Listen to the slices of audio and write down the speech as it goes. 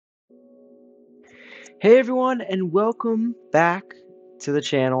Hey everyone, and welcome back to the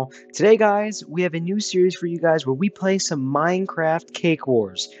channel. Today, guys, we have a new series for you guys where we play some Minecraft Cake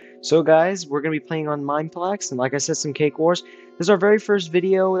Wars. So, guys, we're going to be playing on Mineplex, and like I said, some Cake Wars. This is our very first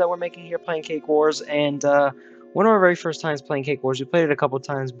video that we're making here playing Cake Wars, and one of our very first times playing Cake Wars. We played it a couple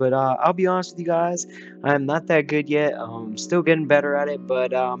times, but I'll be honest with you guys, I'm not that good yet. Still getting better at it,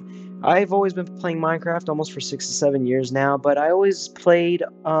 but I've always been playing Minecraft almost for 6 to 7 years now, but I always played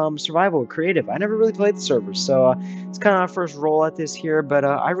survival or creative. I never really played the servers, so it's kind of our first roll at this here, but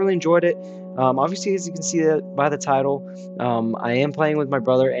I really enjoyed it. Obviously, as you can see that by the title, I am playing with my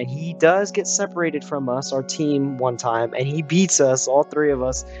brother, and he does get separated from us, our team, one time, and he beats us, all three of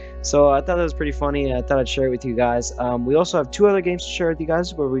us. So I thought that was pretty funny, and I thought I'd share it with you guys. We also have two other games to share with you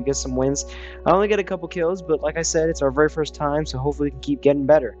guys where we get some wins. I only get a couple kills, but like I said, it's our very first time, so hopefully we can keep getting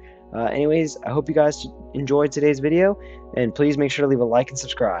better. Anyways, I hope you guys enjoyed today's video, and please make sure to leave a like and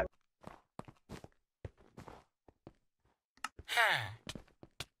subscribe.